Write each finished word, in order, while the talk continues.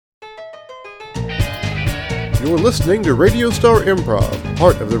You're listening to Radio Star Improv,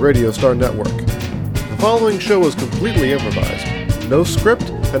 part of the Radio Star Network. The following show is completely improvised. No script,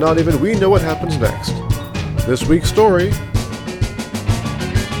 and not even we know what happens next. This week's story,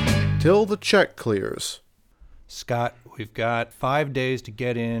 Till the Check Clears. Scott, we've got 5 days to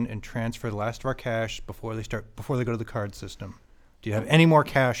get in and transfer the last of our cash before they go to the card system. Do you have any more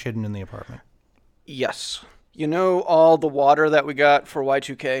cash hidden in the apartment? Yes. You know all the water that we got for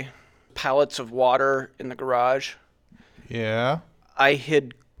Y2K? Pallets of water in the garage? Yeah. I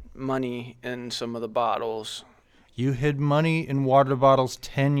hid money in some of the bottles. You hid money in water bottles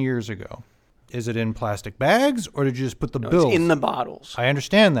 10 years ago. Is it in plastic bags, or did you just put the bills? It's in the bottles. I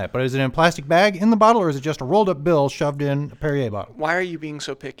understand that, but is it in a plastic bag in the bottle, or is it just a rolled-up bill shoved in a Perrier bottle? Why are you being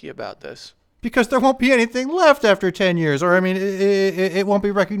so picky about this? Because there won't be anything left after 10 years, or, it won't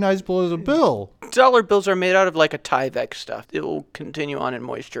be recognizable as a bill. Dollar bills are made out of like a Tyvek stuff. It will continue on in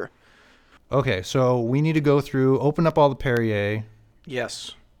moisture. Okay, so we need to go through, open up all the Perrier.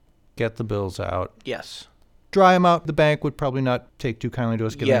 Yes. Get the bills out. Yes. Dry them out. The bank would probably not take too kindly to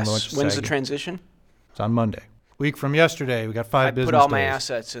us getting them a bunch of When's the sagging. transition? It's on Monday. Week from yesterday. We got 5 business days. I put all my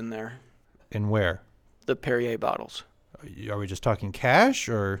assets in there. In where? The Perrier bottles. Are we just talking cash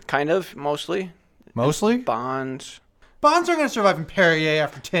or? Kind of, mostly. Mostly? Bonds. Bonds aren't going to survive in Perrier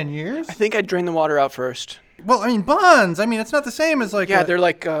after 10 years. I think I'd drain the water out first. Well, bonds. It's not the same as like. Yeah, they're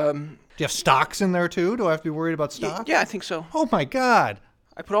like. Do you have stocks in there too? Do I have to be worried about stocks? Yeah, I think so. Oh my God.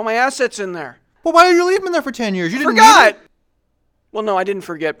 I put all my assets in there. Well, why did you leave them in there for 10 years? You didn't forgot. Well, no, I didn't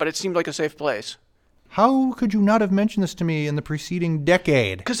forget, but it seemed like a safe place. How could you not have mentioned this to me in the preceding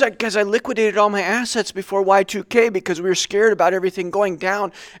decade? Because I liquidated all my assets before Y2K because we were scared about everything going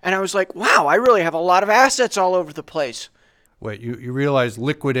down. And I was like, wow, I really have a lot of assets all over the place. Wait, you realize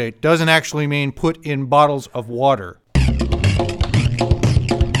liquidate doesn't actually mean put in bottles of water.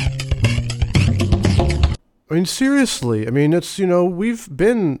 Seriously, it's, we've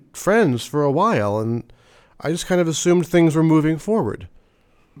been friends for a while, and I just kind of assumed things were moving forward.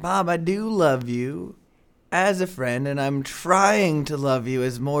 Bob, I do love you as a friend, and I'm trying to love you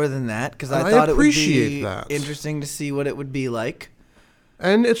as more than that, because I thought it would be interesting to see what it would be like.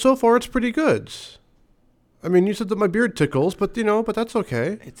 And so far it's pretty good. You said that my beard tickles, but that's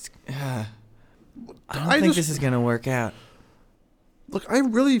okay. I don't think this is going to work out. Look, I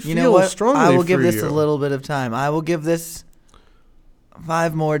really feel strongly for you. I will give this a little bit of time. I will give this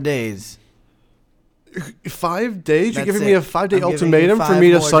 5 more days. 5 days? You're giving me a 5-day ultimatum for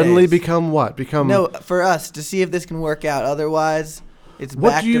me to suddenly become what? No, for us, to see if this can work out. Otherwise, it's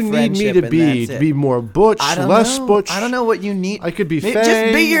back to friendship. What do you need me to be? To be more butch, less butch? I don't know what you need. I could be fang.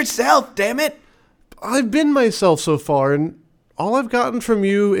 Just be yourself, damn it. I've been myself so far, and all I've gotten from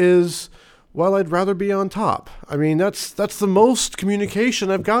you is... Well, I'd rather be on top. That's the most communication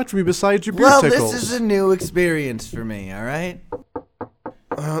I've got from you besides your beard tickles. Well, this is a new experience for me, all right?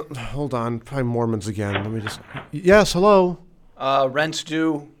 Hold on. Probably Mormons again. Let me just... Yes, hello? Rent's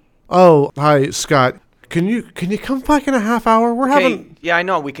due. Oh, hi, Scott. Can you come back in a half hour? We're having... Yeah, I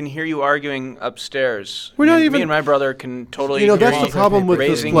know. We can hear you arguing upstairs. We're not even... Me and my brother can totally hear that's the problem with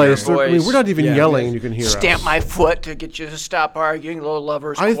this place. We're not even yelling and you can hear us. Stamp my foot to get you to stop arguing. Little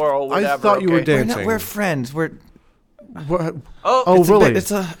lovers quarrel, whatever. I thought you were dancing. We're friends. Really? Is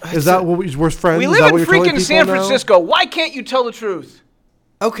that what we're friends? We live in freaking San Francisco. Why can't you tell the truth?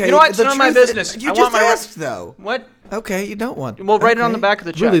 Okay. You know what? It's none of my business. You just asked, though. What? Okay, you don't want. We'll write it on the back of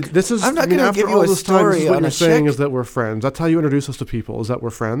the check. Really, this is. I'm not going to give you a story what on you're a saying check. is that we're friends. That's how you introduce us to people. Is that we're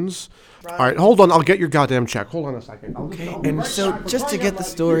friends? Right. All right, hold on. I'll get your goddamn check. Hold on a second. Okay. And so, just to get the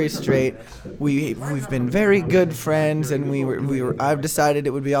story straight, we've been very good friends, and we were. I've decided it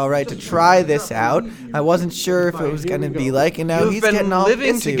would be all right to try this out. I wasn't sure if it was going to be like, and now he's getting all into it. We've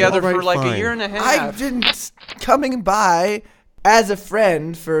been living together for like a year and a half. I've been coming by as a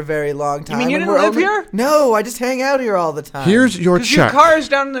friend for a very long time. You mean you didn't live here? No, I just hang out here all the time. Here's your check. Your car is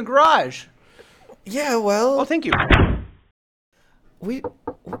down in the garage. Yeah, well... Oh, thank you.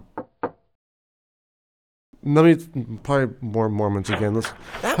 Probably more Mormons again.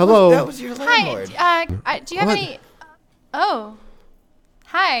 Hello. That was your landlord. Hi, do you have any... Oh.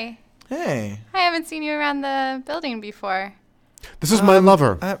 Hi. Hey. I haven't seen you around the building before. This is my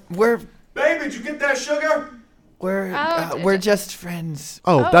lover. Babe, did you get that sugar? We're just friends.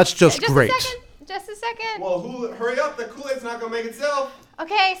 Oh, that's just great. Just a second. Well, hurry up. The Kool-Aid's not going to make itself.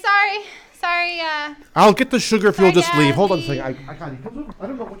 Okay, sorry. I'll get the sugar if you'll just leave. Hold on a second. I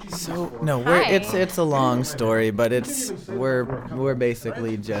don't know what you. It's a long story, but we're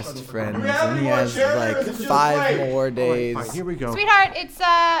basically just friends, and he has like 5 more days. Fine, here we go. Sweetheart,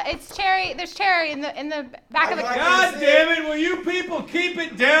 it's cherry. There's cherry in the back of the. God damn it! Will you people keep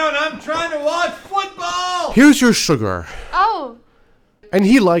it down? I'm trying to watch football. Here's your sugar. Oh, And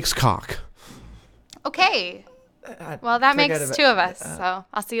he likes cock. okay. Well, that forget makes about- two of us, so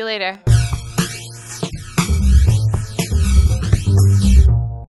I'll see you later.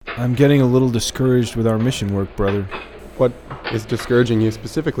 I'm getting a little discouraged with our mission work, brother. What is discouraging you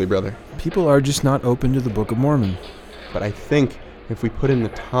specifically, brother? People are just not open to the Book of Mormon. But I think if we put in the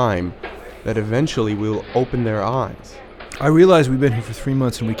time, that eventually we will open their eyes. I realize we've been here for 3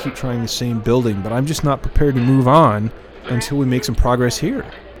 months and we keep trying the same building, but I'm just not prepared to move on until we make some progress here.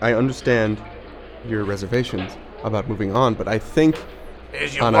 I understand your reservations about moving on, but I think...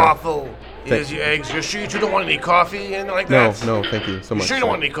 Here's your on a- waffle. Here's your eggs. You're sure you two don't want any coffee? Anything like No, that? no, thank you so much. You sure you don't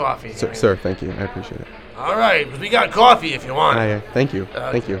want any coffee? Sir, thank you. I appreciate it. All right, we got coffee if you want. Thank you.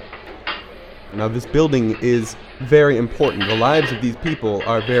 Thank you. Now, this building is very important. The lives of these people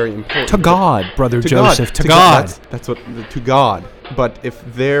are very important. To God, Brother To Joseph, God. to God. That's what, to God. But if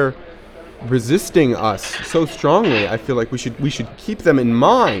they're resisting us so strongly, I feel like we should keep them in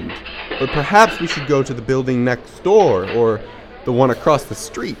mind. But perhaps we should go to the building next door or the one across the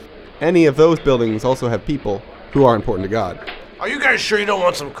street. Any of those buildings also have people who are important to God. Are you guys sure you don't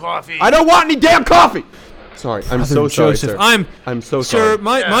want some coffee? I don't want any damn coffee! Sorry, I'm so sorry, Joseph, sir. I'm so sorry. Sir,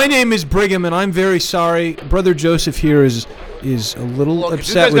 my name is Brigham, and I'm very sorry. Brother Joseph here is a little Look, if you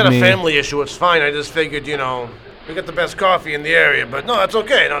upset guys with got me. a family issue, it's fine. I just figured, we got the best coffee in the area. But no, that's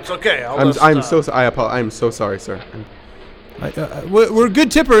okay. No, it's okay. I'm so sorry, sir. We're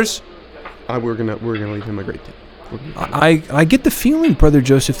good tippers. We're gonna leave him a great tip. I get the feeling, Brother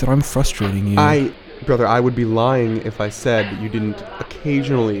Joseph, that I'm frustrating you. Brother, I would be lying if I said that you didn't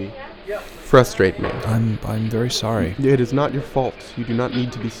occasionally frustrate me. I'm very sorry. It is not your fault. You do not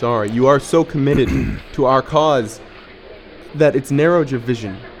need to be sorry. You are so committed to our cause that it's narrowed your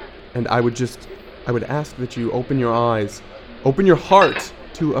vision. And I would ask that you open your eyes, open your heart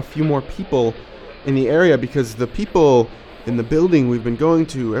to a few more people in the area, because the people in the building we've been going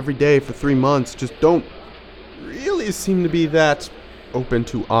to every day for 3 months just don't really seem to be that open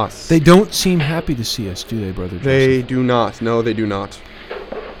to us. They don't seem happy to see us, do they, Brother Joseph? They do not. No, they do not.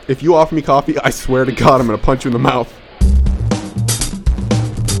 If you offer me coffee, I swear to God I'm going to punch you in the mouth.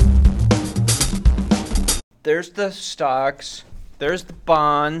 There's the stocks, there's the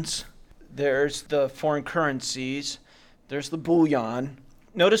bonds, there's the foreign currencies, there's the bullion.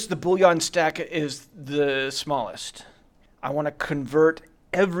 Notice the bullion stack is the smallest. I want to convert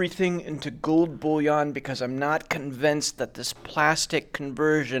everything into gold bullion because I'm not convinced that this plastic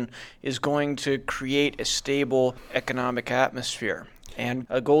conversion is going to create a stable economic atmosphere. And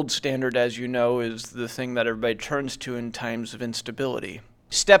a gold standard, as you know, is the thing that everybody turns to in times of instability.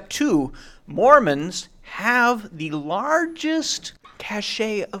 Step 2, Mormons have the largest cache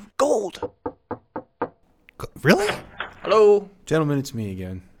of gold. Really? Hello? Gentlemen, it's me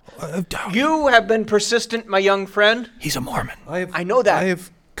again. You have been persistent, my young friend. He's a Mormon. I know that. I have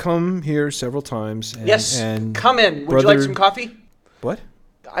come here several times. And come in. Would you like some coffee? What?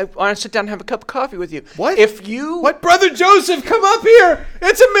 I want to sit down and have a cup of coffee with you. What? If you... What? Brother Joseph, come up here!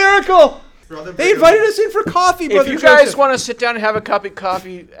 It's a miracle! They invited us in for coffee, If Brother you Joseph. guys want to sit down and have a cup of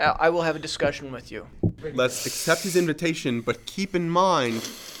coffee, I will have a discussion with you. Let's accept his invitation, but keep in mind,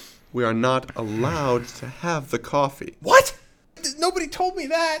 we are not allowed to have the coffee. What? Nobody told me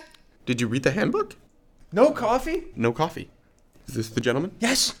that. Did you read the handbook? No coffee? No coffee. Is this the gentleman?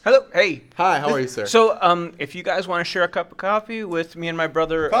 Yes. Hello. Hey. Hi, how are you, sir? So, if you guys want to share a cup of coffee with me and my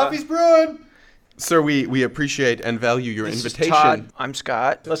brother... Coffee's brewing. Sir, we appreciate and value your This invitation. is Todd. I'm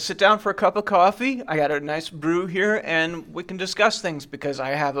Scott. Let's sit down for a cup of coffee. I got a nice brew here, and we can discuss things because I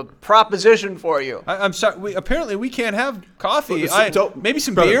have a proposition for you. I'm sorry. Apparently, we can't have coffee. Maybe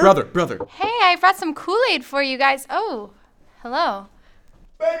some brother, beer? Brother. Hey, I brought some Kool-Aid for you guys. Oh, hello.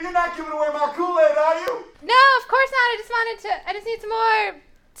 Babe, you're not giving away my Kool-Aid, are you? No, of course not. I just need some more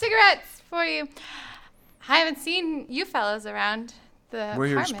cigarettes for you. I haven't seen you fellows around the We're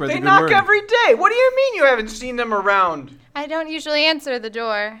here to apartment. spread They the good knock word. every day. What do you mean you haven't seen them around? I don't usually answer the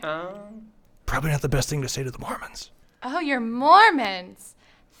door. Probably not the best thing to say to the Mormons. Oh, you're Mormons.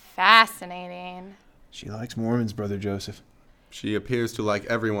 Fascinating. She likes Mormons, Brother Joseph. She appears to like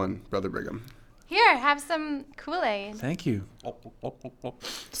everyone, Brother Brigham. Here, have some Kool-Aid. Thank you.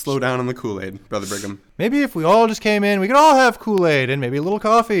 Slow down on the Kool-Aid, Brother Brigham. Maybe if we all just came in, we could all have Kool-Aid and maybe a little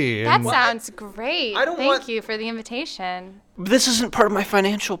coffee. That And sounds great. I don't Thank want- you for the invitation. This isn't part of my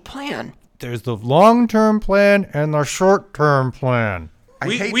financial plan. there's the long-term plan and the short-term plan.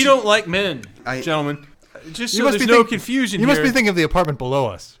 We don't like men, gentlemen. Just so there's no confusion You here. must be thinking of the apartment below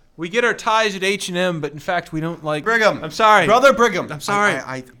us. We get our ties at H&M, but in fact, we don't like... Brigham. I'm sorry. Brother Brigham. I'm sorry.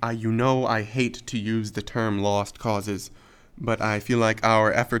 I you know I hate to use the term lost causes, but I feel like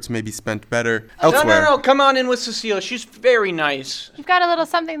our efforts may be spent better elsewhere. No. Come on in with Cecile. She's very nice. You've got a little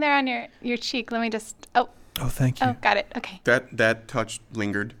something there on your cheek. Let me just. Oh, thank you. Oh, got it. Okay. That touch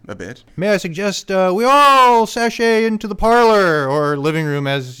lingered a bit. May I suggest we all sashay into the parlor, or living room,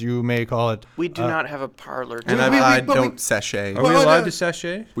 as you may call it. We do not have a parlor. And I don't sashay. Are we allowed to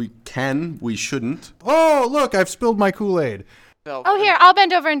sashay? We can, we shouldn't. Oh, look, I've spilled my Kool-Aid. Oh, here, I'll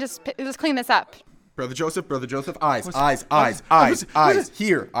bend over and just clean this up. Brother Joseph, eyes,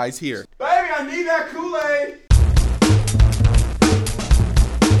 here, eyes here. Baby, I need that Kool-Aid.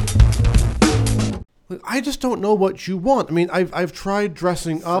 I just don't know what you want. I mean, I've tried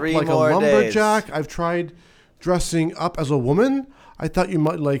dressing up 3 like a more lumberjack. days. I've tried dressing up as a woman. I thought you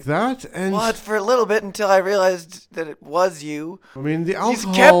might like that. And What? For a little bit until I realized that it was you. I mean, the You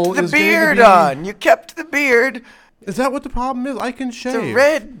alcohol kept the is going to beard be- on. You kept the beard. Is that what the problem is? I can shave. It's a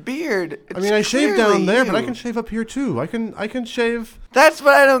red beard. I mean, I shave down clearly there, but I you. can shave up here too. I can shave. That's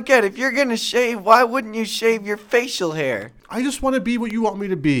what I don't get. If you're gonna shave, why wouldn't you shave your facial hair? I just want to be what you want me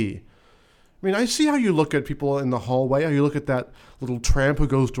to be. I mean, I see how you look at people in the hallway, how you look at that little tramp who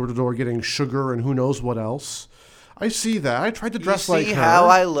goes door to door getting sugar and who knows what else. I see that. I tried to dress like her. You see how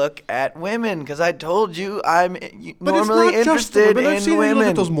I look at women, because I told you I'm But normally it's not just the interested women. I've seen in you look women.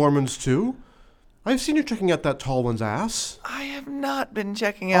 at those Mormons too. I've seen you checking out that tall one's ass. I have not been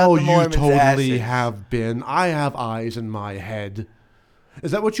checking out Oh, the you Mormons' totally asses. have been. I have eyes in my head.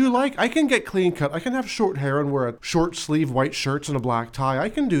 Is that what you like? I can get clean cut. I can have short hair and wear a short sleeve white shirts and a black tie. I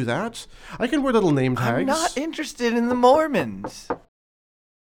can do that. I can wear little name tags. I'm not interested in the Mormons.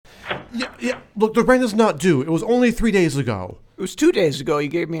 Yeah. Look, the rent is not due. It was only 3 days ago. It was 2 days ago you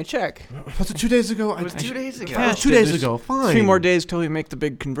gave me a check. Was it 2 days ago? It was 2 days ago. It was 2 days ago. Fine. 3 more days till we make the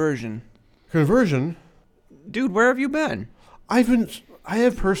big conversion. Conversion? Dude, where have you been? I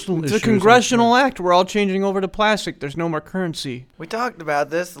have personal It's issues. a congressional act. We're all changing over to plastic. There's no more currency. We talked about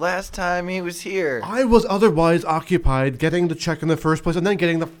this last time he was here. I was otherwise occupied getting the check in the first place and then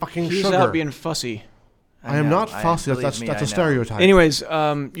getting the fucking He's sugar. out being fussy. I am not fussy. That's believe me, a I know. stereotype. Anyways,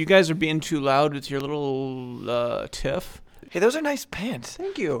 you guys are being too loud with your little tiff. Hey, those are nice pants.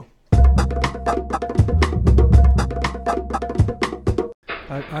 Thank you.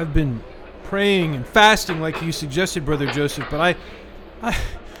 I've been praying and fasting like you suggested, Brother Joseph, but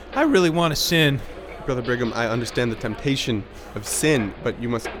I really want to sin. Brother Brigham, I understand the temptation of sin, but you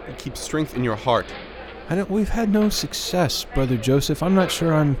must keep strength in your heart. We've had no success, Brother Joseph. I'm not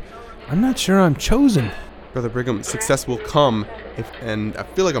sure I'm chosen. Brother Brigham, success will come and I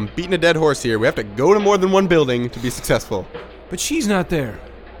feel like I'm beating a dead horse here. We have to go to more than one building to be successful. But she's not there.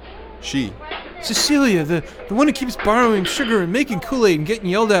 She. Cecilia, the one who keeps borrowing sugar and making Kool-Aid and getting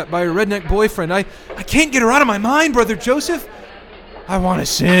yelled at by her redneck boyfriend. I can't get her out of my mind, Brother Joseph. I want to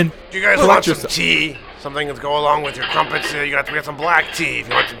sin. Do you guys Collect want some yourself. tea? Something to go along with your crumpets? We got some black tea if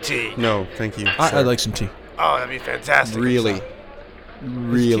you want some tea. No, thank you. I'd like some tea. Oh, that'd be fantastic. Really.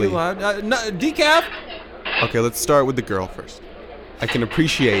 Really. Too loud. Decaf? Okay, let's start with the girl first. I can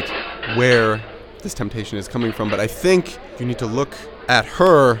appreciate where this temptation is coming from, but I think you need to look at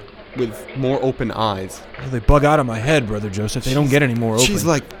her with more open eyes. Well, they bug out of my head, Brother Joseph. They don't get any more open. She's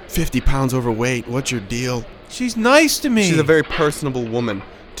like 50 pounds overweight. What's your deal? She's nice to me. She's a very personable woman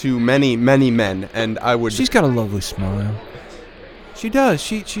to many, many men, and I would... She's got a lovely smile. She does.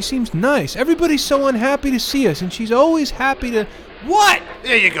 She seems nice. Everybody's so unhappy to see us, and she's always happy to... What?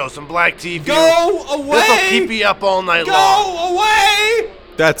 There you go, some black tea for you. Go away! This'll keep you up all night long. Go away!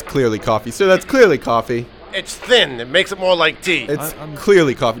 That's clearly coffee. Sir, that's clearly coffee. It's thin. It makes it more like tea. It's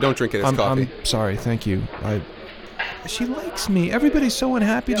clearly coffee. Don't drink it as coffee. I'm sorry. Thank you. She likes me. Everybody's so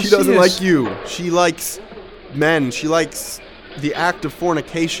unhappy to see She doesn't us. like you. She likes men. She likes the act of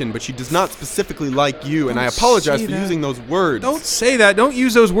fornication, but she does not specifically like you, and I Don't apologize say for that. using those words. Don't say that. Don't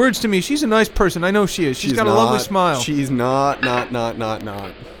use those words to me. She's a nice person. I know she is. She's got a lovely smile. She's not.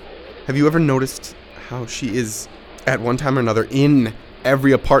 Have you ever noticed how she is, at one time or another, in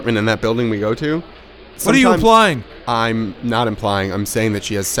every apartment in that building we go to? What are you Sometimes- implying? I'm not implying. I'm saying that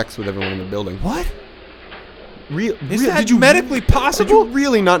she has sex with everyone in the building. What? Is that did you medically possible? Did you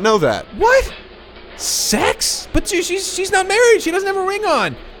really not know that? What? Sex? But she's not married. She doesn't have a ring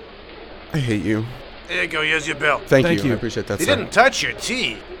on. I hate you. There you go. Here's your bill. Thank Thank you. you. I appreciate that, He sir. didn't touch your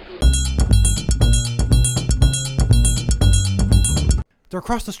tea. They're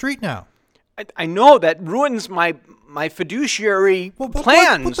across the street now. I know that ruins my fiduciary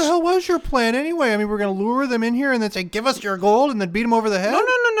plans. What the hell was your plan anyway? I mean, we're going to lure them in here and then say, give us your gold, and then beat them over the head?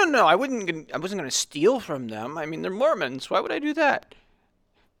 No. I wasn't going to steal from them. I mean, they're Mormons. Why would I do that?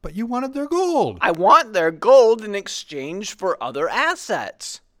 But you wanted their gold. I want their gold in exchange for other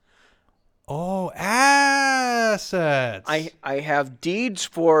assets. Oh, assets. I have deeds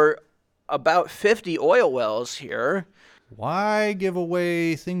for about 50 oil wells here. Why give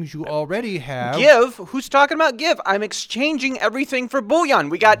away things you already have? Give? Who's talking about give? I'm exchanging everything for bullion.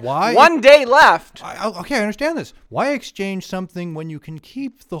 We got Why? 1 day left. Okay, I understand this. Why exchange something when you can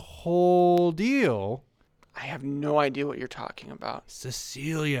keep the whole deal? I have no idea what you're talking about.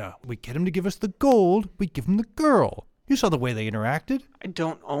 Cecilia, we get him to give us the gold, we give him the girl. You saw the way they interacted. I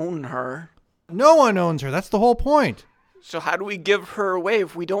don't own her. No one owns her. That's the whole point. So how do we give her away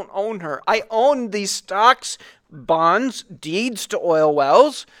if we don't own her? I own these stocks, bonds, deeds to oil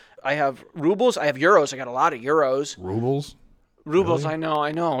wells. I have rubles. I have euros. I got a lot of euros. Rubles? Rubles, Really?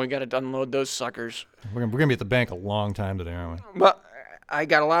 I know. We got to unload those suckers. We're gonna be at the bank a long time today, aren't we? But I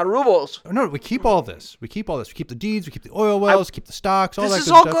got a lot of rubles. No, we keep all this. We keep the deeds, we keep the oil wells, keep the stocks, all that This is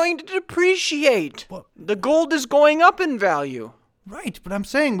good all stuff. going to depreciate. Well- The gold is going up in value. Right, but I'm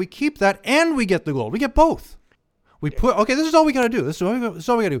saying we keep that and we get the gold. We get both. Okay, this is all we got to do. This is all we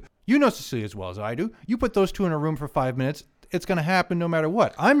got to do. You know Cecilia as well as I do. You put those two in a room for 5 minutes, it's going to happen no matter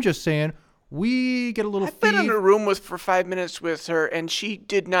what. I'm just saying we get a little I've been in feed. a room for 5 minutes with her, and she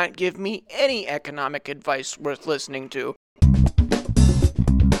did not give me any economic advice worth listening to.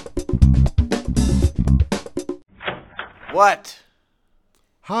 What?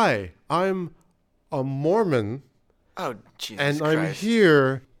 Hi, I'm a Mormon, Oh, Jesus and Christ. I'm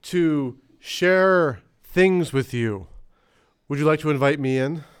here to share things with you. Would you like to invite me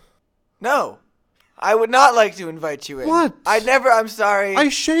in? No, I would not like to invite you in. What? I'm sorry. I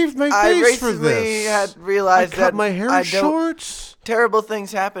shaved my I face for recently this. had realized I that cut my hair I don't- short. terrible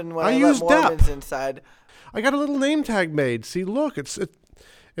things happen when I I let used Mormons DAP. inside. I got a little name tag made. See, look, it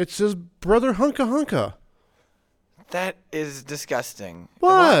says Brother Hunka Hunka. That is disgusting. What?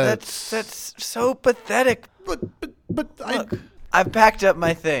 Well, that's so pathetic. But Look, I've packed up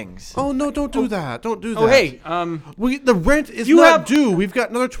my things. Oh no! Don't do that! Don't do that! Oh, hey, the rent is You not have- due. We've got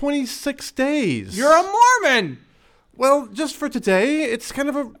another 26 days. you're a Mormon. Well, just for today, it's kind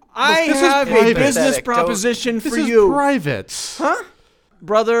of a. I this have is a private. business Pathetic. proposition This for is you. private. Huh?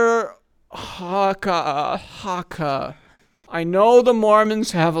 Brother Haka. I know the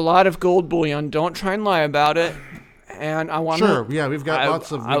Mormons have a lot of gold bullion. Don't try and lie about it. And I want Sure. Yeah, we've got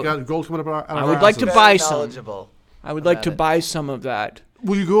lots of. I- We've got gold coming up out of I our would like to asses. buy Very some. knowledgeable. I would like about to it. buy some of that.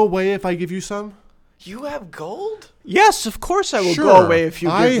 Will you go away if I give you some? You have gold? Yes, of course I will Sure. go away if you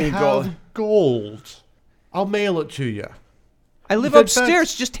I give me have gold. gold. I'll mail it to you. I live In fact-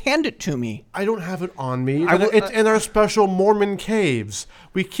 upstairs. Just hand it to me. I don't have it on me. I will- It's in our special Mormon caves.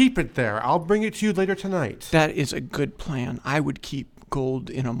 We keep it there. I'll bring it to you later tonight. That is a good plan. I would keep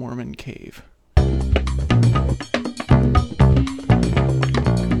gold in a Mormon cave.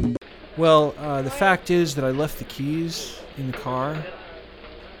 Well, the fact is that I left the keys in the car.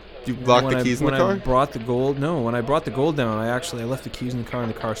 You locked When the keys in the when car? I brought the gold. No, when I brought the gold down, I left the keys in the car,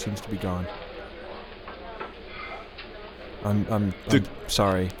 and the car seems to be gone. I'm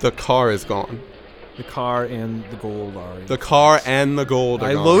sorry. The car is gone. The car and the gold are. The car and the gold are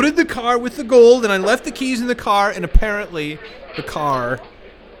I gone. loaded the car with the gold, and I left the keys in the car, and apparently the car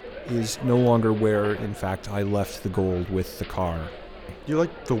is no longer where, in fact, I left the gold with the car. You're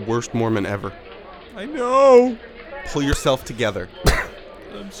like the worst Mormon ever. I know. Pull yourself together.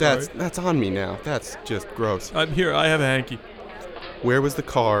 I'm sorry. That's on me now. That's just gross. I'm here. I have a hanky. Where was the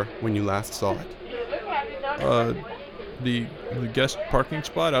car when you last saw it? The guest parking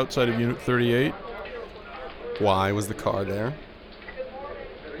spot outside of Unit 38. Why was the car there?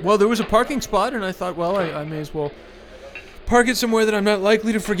 Well, there was a parking spot, and I thought, well, I may as well park it somewhere that I'm not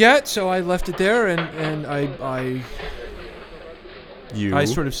likely to forget. So I left it there, and I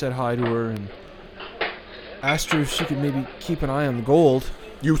sort of said hi to her and asked her if she could maybe keep an eye on the gold.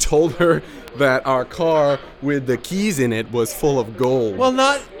 You told her that our car with the keys in it was full of gold. Well,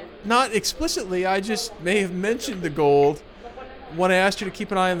 not explicitly. I just may have mentioned the gold. When I asked her to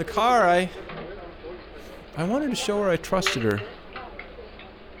keep an eye on the car, I wanted to show her I trusted her.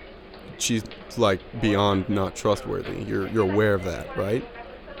 She's like beyond not trustworthy. You're aware of that, right?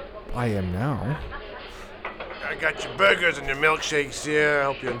 I am now. I got your burgers and your milkshakes here. I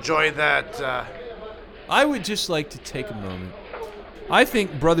hope you enjoy that. I would just like to take a moment. I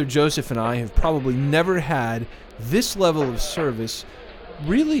think Brother Joseph and I have probably never had this level of service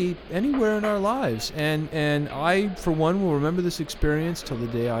really anywhere in our lives. And I, for one, will remember this experience till the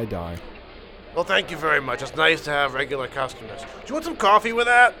day I die. Well, thank you very much. It's nice to have regular customers. Do you want some coffee with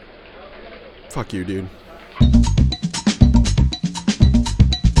that? Fuck you, dude.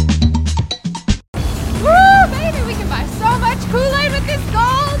 Woo, baby, we can buy so much Kool-Aid with this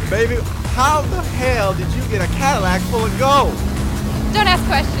gold. Baby, how the hell did you get a Cadillac full of gold? Don't ask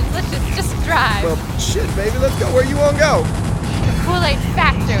questions. Let's just drive. Well, shit, baby, let's go. Where you want to go? The Kool-Aid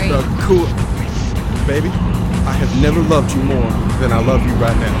factory. The cool... Baby, I have never loved you more than I love you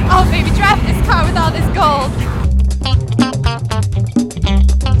right now. Oh, baby, drive this car with all this gold.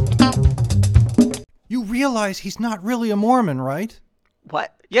 You realize he's not really a Mormon, right?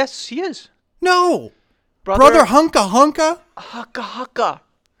 What? Yes, he is. No! Brother Hunka Hunka? Hucka Hucka.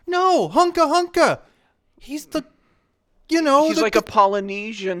 No, Hunka Hunka. He's the, He's like a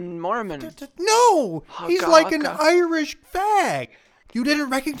Polynesian Mormon. No! He's Hunka like an Hunka. Irish fag. You didn't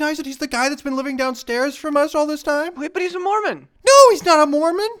recognize that he's the guy that's been living downstairs from us all this time? Wait, but he's a Mormon. No, he's not a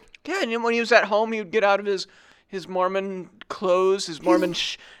Mormon. Yeah, and when he was at home, he would get out of his Mormon clothes, his Mormon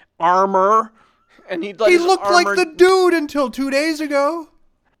armor, and he'd let He his looked armor... like the dude until 2 days ago.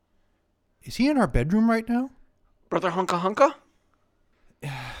 Is he in our bedroom right now? Brother Hunka Hunka?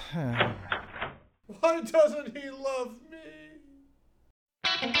 Why doesn't he love me?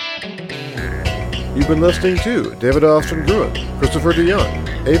 You've been listening to David Austin Gruen, Christopher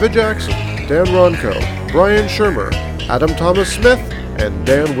DeYoung, Ava Jackson, Dan Ronco, Brian Shermer, Adam Thomas Smith, and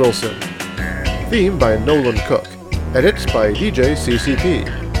Dan Wilson. Theme by Nolan Cook. Edits by DJ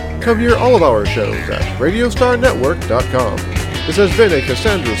CCP. Come hear all of our shows at RadiostarNetwork.com. This has been a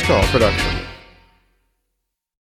Cassandra's Call production.